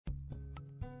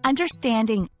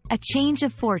Understanding a change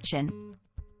of fortune.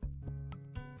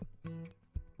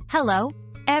 Hello,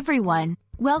 everyone.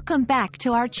 Welcome back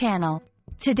to our channel.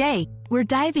 Today, we're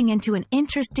diving into an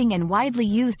interesting and widely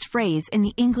used phrase in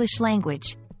the English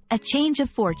language, a change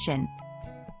of fortune.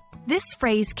 This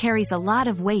phrase carries a lot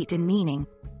of weight and meaning,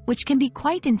 which can be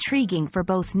quite intriguing for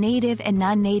both native and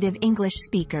non-native English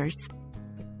speakers.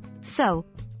 So,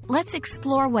 let's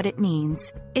explore what it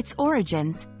means, its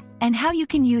origins, and how you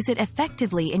can use it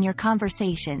effectively in your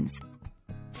conversations.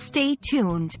 Stay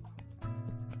tuned.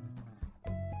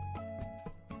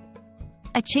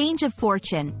 A change of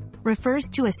fortune refers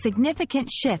to a significant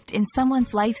shift in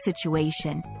someone's life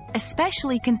situation,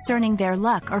 especially concerning their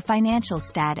luck or financial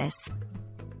status.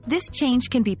 This change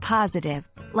can be positive,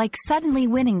 like suddenly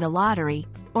winning the lottery,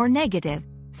 or negative,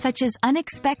 such as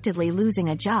unexpectedly losing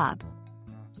a job.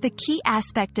 The key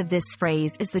aspect of this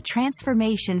phrase is the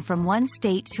transformation from one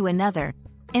state to another,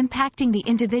 impacting the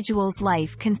individual's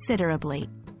life considerably.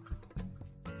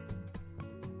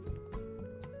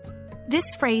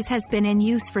 This phrase has been in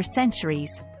use for centuries,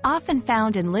 often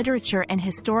found in literature and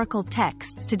historical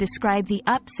texts to describe the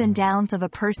ups and downs of a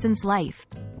person's life.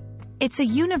 It's a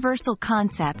universal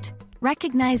concept,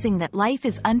 recognizing that life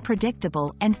is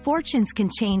unpredictable and fortunes can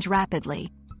change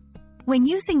rapidly. When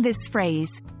using this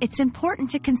phrase, it's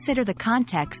important to consider the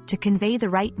context to convey the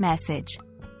right message.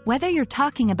 Whether you're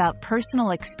talking about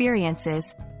personal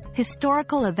experiences,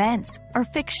 historical events, or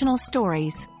fictional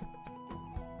stories.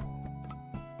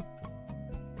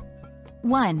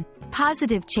 1.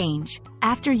 Positive change.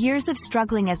 After years of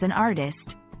struggling as an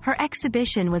artist, her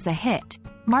exhibition was a hit,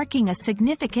 marking a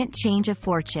significant change of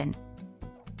fortune.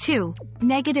 2.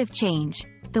 Negative change.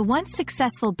 The once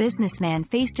successful businessman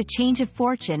faced a change of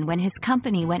fortune when his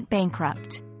company went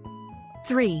bankrupt.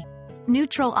 3.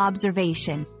 Neutral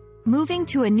observation. Moving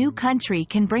to a new country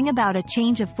can bring about a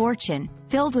change of fortune,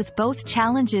 filled with both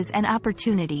challenges and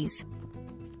opportunities.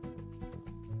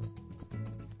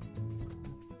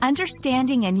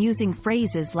 Understanding and using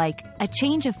phrases like, a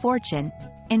change of fortune,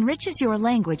 enriches your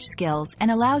language skills and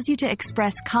allows you to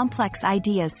express complex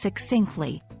ideas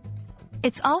succinctly.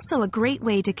 It's also a great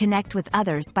way to connect with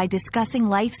others by discussing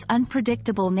life's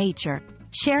unpredictable nature,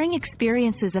 sharing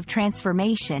experiences of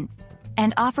transformation,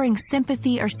 and offering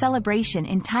sympathy or celebration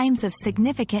in times of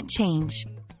significant change.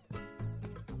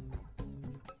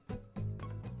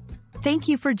 Thank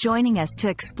you for joining us to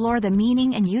explore the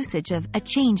meaning and usage of a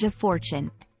change of fortune.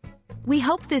 We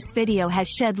hope this video has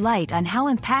shed light on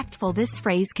how impactful this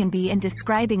phrase can be in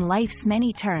describing life's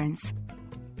many turns.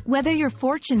 Whether your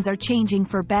fortunes are changing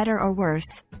for better or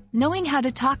worse, knowing how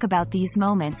to talk about these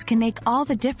moments can make all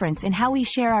the difference in how we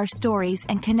share our stories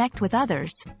and connect with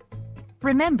others.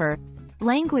 Remember,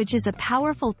 language is a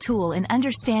powerful tool in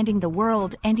understanding the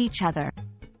world and each other.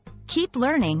 Keep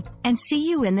learning, and see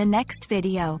you in the next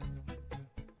video.